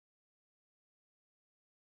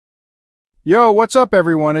Yo, what's up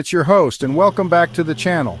everyone? It's your host and welcome back to the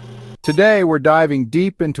channel. Today we're diving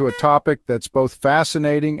deep into a topic that's both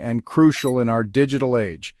fascinating and crucial in our digital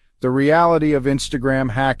age, the reality of Instagram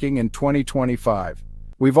hacking in 2025.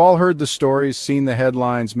 We've all heard the stories, seen the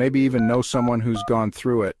headlines, maybe even know someone who's gone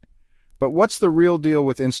through it. But what's the real deal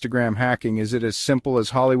with Instagram hacking? Is it as simple as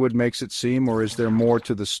Hollywood makes it seem, or is there more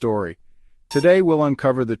to the story? Today we'll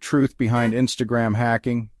uncover the truth behind Instagram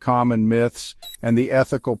hacking, common myths, and the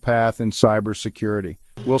ethical path in cybersecurity.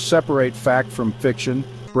 We'll separate fact from fiction,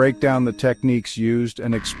 break down the techniques used,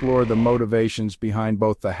 and explore the motivations behind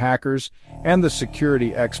both the hackers and the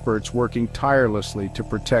security experts working tirelessly to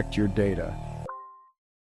protect your data.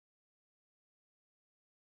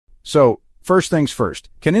 So, first things first,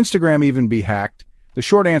 can Instagram even be hacked? The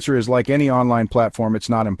short answer is, like any online platform, it's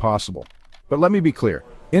not impossible. But let me be clear,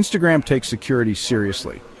 Instagram takes security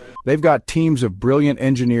seriously. They've got teams of brilliant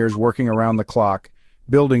engineers working around the clock,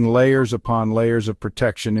 building layers upon layers of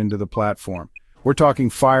protection into the platform. We're talking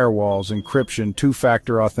firewalls, encryption,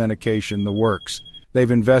 two-factor authentication, the works. They've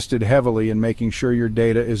invested heavily in making sure your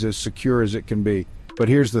data is as secure as it can be. But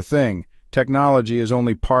here's the thing, technology is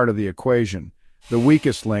only part of the equation. The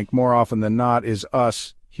weakest link, more often than not, is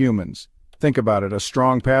us, humans. Think about it, a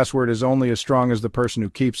strong password is only as strong as the person who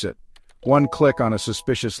keeps it. One click on a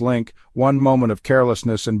suspicious link, one moment of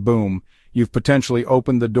carelessness, and boom, you've potentially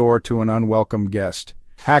opened the door to an unwelcome guest.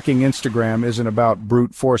 Hacking Instagram isn't about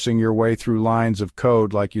brute forcing your way through lines of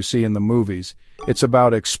code like you see in the movies. It's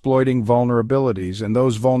about exploiting vulnerabilities, and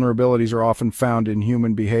those vulnerabilities are often found in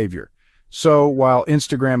human behavior. So, while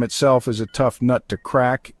Instagram itself is a tough nut to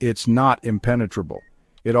crack, it's not impenetrable.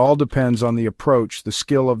 It all depends on the approach, the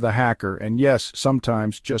skill of the hacker, and yes,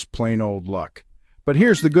 sometimes just plain old luck. But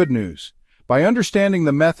here's the good news. By understanding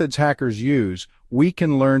the methods hackers use, we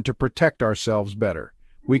can learn to protect ourselves better.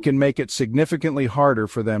 We can make it significantly harder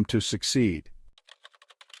for them to succeed.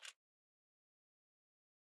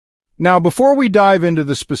 Now, before we dive into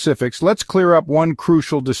the specifics, let's clear up one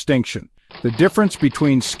crucial distinction: the difference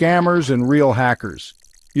between scammers and real hackers.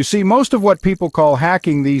 You see, most of what people call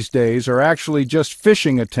hacking these days are actually just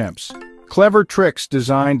phishing attempts, clever tricks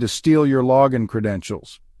designed to steal your login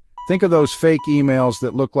credentials. Think of those fake emails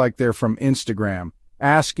that look like they're from Instagram,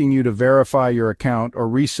 asking you to verify your account or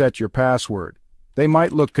reset your password. They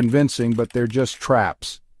might look convincing, but they're just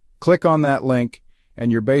traps. Click on that link,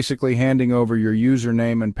 and you're basically handing over your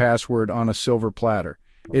username and password on a silver platter.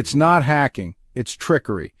 It's not hacking, it's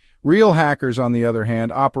trickery. Real hackers, on the other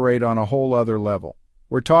hand, operate on a whole other level.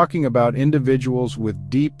 We're talking about individuals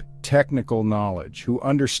with deep technical knowledge who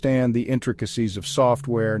understand the intricacies of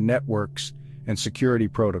software, networks, and security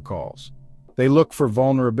protocols. They look for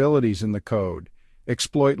vulnerabilities in the code,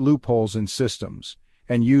 exploit loopholes in systems,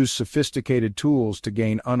 and use sophisticated tools to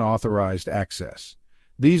gain unauthorized access.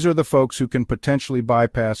 These are the folks who can potentially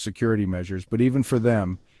bypass security measures, but even for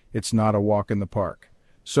them, it's not a walk in the park.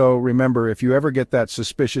 So remember, if you ever get that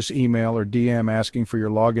suspicious email or DM asking for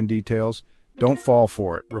your login details, don't fall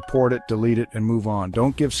for it. Report it, delete it, and move on.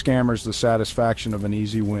 Don't give scammers the satisfaction of an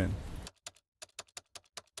easy win.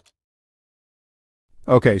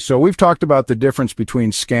 Okay, so we've talked about the difference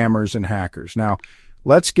between scammers and hackers. Now,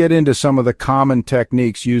 let's get into some of the common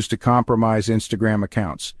techniques used to compromise Instagram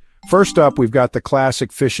accounts. First up, we've got the classic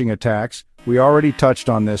phishing attacks. We already touched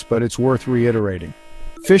on this, but it's worth reiterating.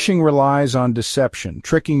 Phishing relies on deception,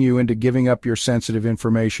 tricking you into giving up your sensitive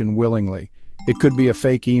information willingly. It could be a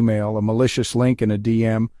fake email, a malicious link in a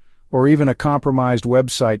DM, or even a compromised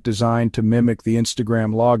website designed to mimic the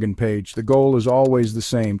Instagram login page. The goal is always the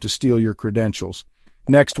same: to steal your credentials.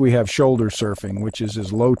 Next, we have shoulder surfing, which is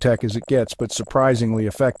as low-tech as it gets, but surprisingly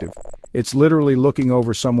effective. It's literally looking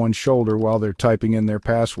over someone's shoulder while they're typing in their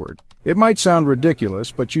password. It might sound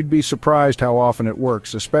ridiculous, but you'd be surprised how often it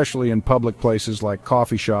works, especially in public places like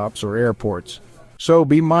coffee shops or airports. So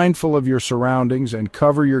be mindful of your surroundings and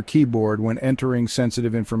cover your keyboard when entering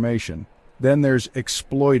sensitive information. Then there's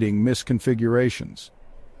exploiting misconfigurations.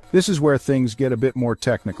 This is where things get a bit more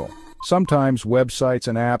technical. Sometimes websites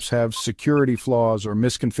and apps have security flaws or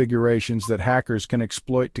misconfigurations that hackers can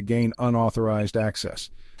exploit to gain unauthorized access.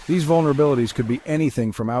 These vulnerabilities could be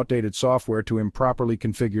anything from outdated software to improperly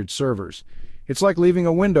configured servers. It's like leaving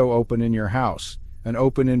a window open in your house, an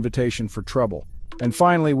open invitation for trouble. And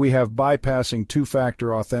finally, we have bypassing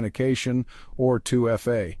two-factor authentication, or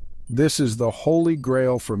 2FA. This is the holy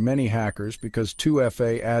grail for many hackers because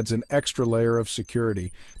 2FA adds an extra layer of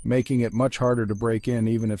security, making it much harder to break in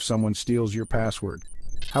even if someone steals your password.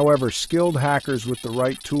 However, skilled hackers with the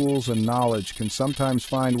right tools and knowledge can sometimes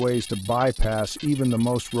find ways to bypass even the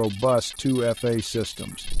most robust 2FA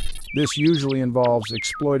systems. This usually involves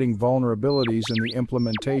exploiting vulnerabilities in the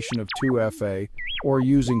implementation of 2FA or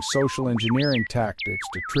using social engineering tactics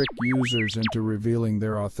to trick users into revealing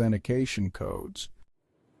their authentication codes.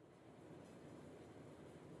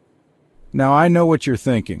 Now, I know what you're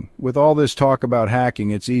thinking. With all this talk about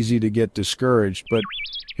hacking, it's easy to get discouraged, but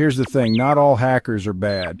here's the thing, not all hackers are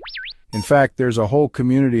bad. In fact, there's a whole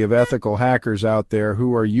community of ethical hackers out there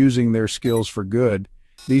who are using their skills for good.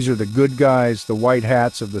 These are the good guys, the white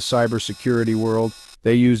hats of the cybersecurity world.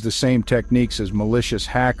 They use the same techniques as malicious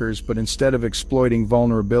hackers, but instead of exploiting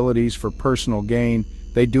vulnerabilities for personal gain,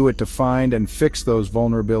 they do it to find and fix those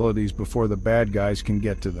vulnerabilities before the bad guys can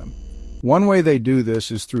get to them. One way they do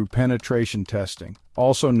this is through penetration testing,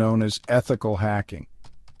 also known as ethical hacking.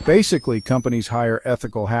 Basically, companies hire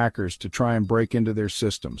ethical hackers to try and break into their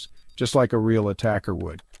systems, just like a real attacker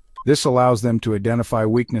would. This allows them to identify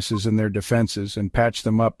weaknesses in their defenses and patch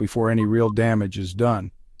them up before any real damage is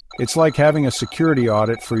done. It's like having a security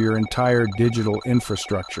audit for your entire digital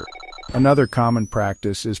infrastructure. Another common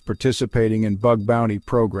practice is participating in bug bounty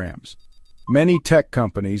programs. Many tech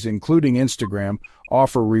companies, including Instagram,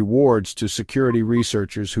 offer rewards to security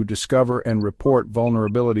researchers who discover and report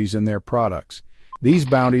vulnerabilities in their products. These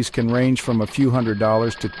bounties can range from a few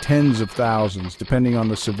 $100s to tens of thousands, depending on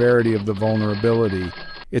the severity of the vulnerability.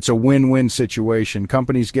 It's a win-win situation.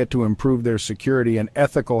 Companies get to improve their security, and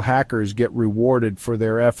ethical hackers get rewarded for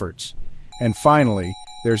their efforts. And finally,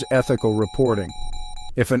 there's ethical reporting.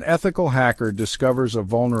 If an ethical hacker discovers a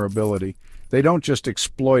vulnerability, they don't just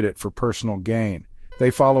exploit it for personal gain.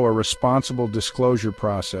 They follow a responsible disclosure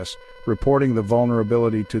process, reporting the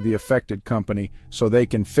vulnerability to the affected company so they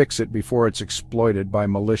can fix it before it's exploited by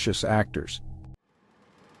malicious actors.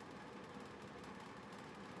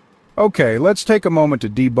 Okay, let's take a moment to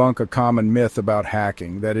debunk a common myth about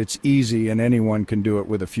hacking, that it's easy and anyone can do it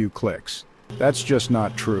with a few clicks. That's just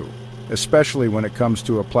not true, especially when it comes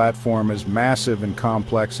to a platform as massive and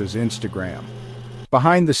complex as Instagram.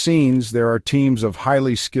 Behind the scenes, there are teams of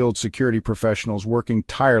highly skilled security professionals working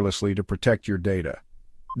tirelessly to protect your data.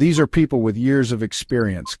 These are people with years of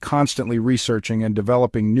experience, constantly researching and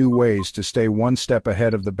developing new ways to stay one step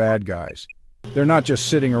ahead of the bad guys. They're not just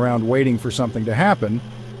sitting around waiting for something to happen.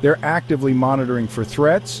 They're actively monitoring for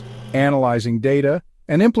threats, analyzing data,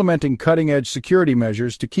 and implementing cutting-edge security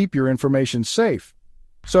measures to keep your information safe.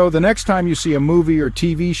 So the next time you see a movie or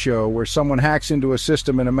TV show where someone hacks into a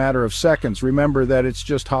system in a matter of seconds, remember that it's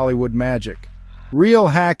just Hollywood magic. Real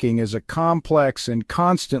hacking is a complex and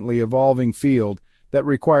constantly evolving field that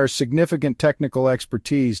requires significant technical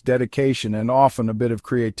expertise, dedication, and often a bit of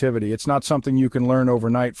creativity. It's not something you can learn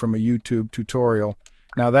overnight from a YouTube tutorial.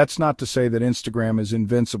 Now, that's not to say that Instagram is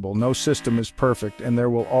invincible. No system is perfect, and there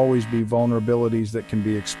will always be vulnerabilities that can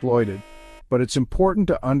be exploited. But it's important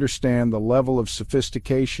to understand the level of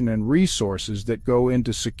sophistication and resources that go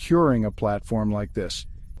into securing a platform like this.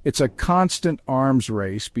 It's a constant arms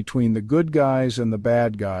race between the good guys and the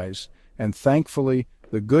bad guys, and thankfully,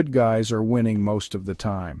 the good guys are winning most of the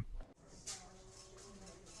time.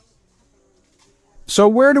 So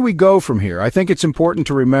where do we go from here? I think it's important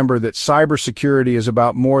to remember that cybersecurity is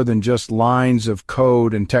about more than just lines of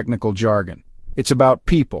code and technical jargon. It's about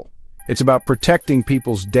people. It's about protecting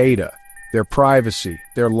people's data, their privacy,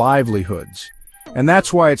 their livelihoods. And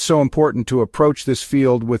that's why it's so important to approach this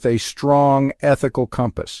field with a strong ethical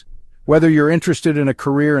compass. Whether you're interested in a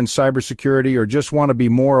career in cybersecurity or just want to be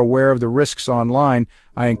more aware of the risks online,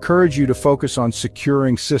 I encourage you to focus on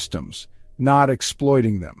securing systems, not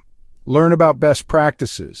exploiting them. Learn about best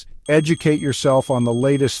practices, educate yourself on the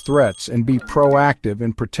latest threats, and be proactive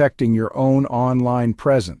in protecting your own online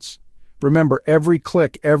presence. Remember, every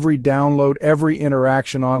click, every download, every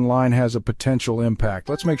interaction online has a potential impact.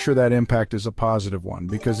 Let's make sure that impact is a positive one,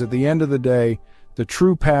 because at the end of the day, the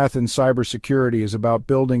true path in cybersecurity is about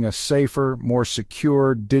building a safer, more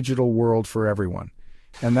secure digital world for everyone.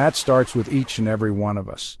 And that starts with each and every one of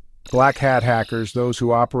us. Black hat hackers, those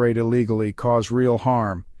who operate illegally, cause real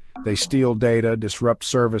harm. They steal data, disrupt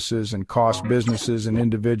services, and cost businesses and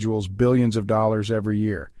individuals billions of dollars every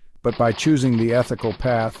year. But by choosing the ethical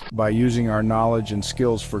path, by using our knowledge and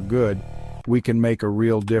skills for good, we can make a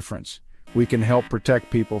real difference. We can help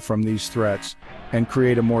protect people from these threats and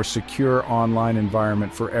create a more secure online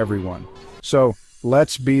environment for everyone. So,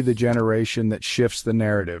 let's be the generation that shifts the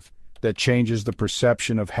narrative, that changes the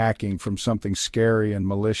perception of hacking from something scary and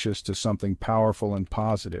malicious to something powerful and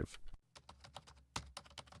positive.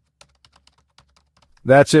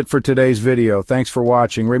 That's it for today's video. Thanks for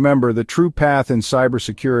watching. Remember, the true path in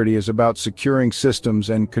cybersecurity is about securing systems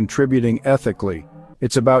and contributing ethically.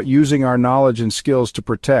 It's about using our knowledge and skills to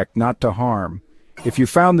protect, not to harm. If you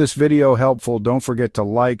found this video helpful, don't forget to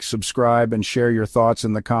like, subscribe, and share your thoughts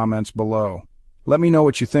in the comments below. Let me know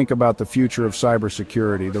what you think about the future of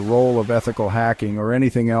cybersecurity, the role of ethical hacking, or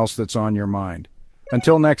anything else that's on your mind.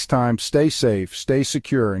 Until next time, stay safe, stay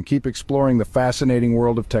secure, and keep exploring the fascinating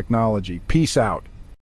world of technology. Peace out.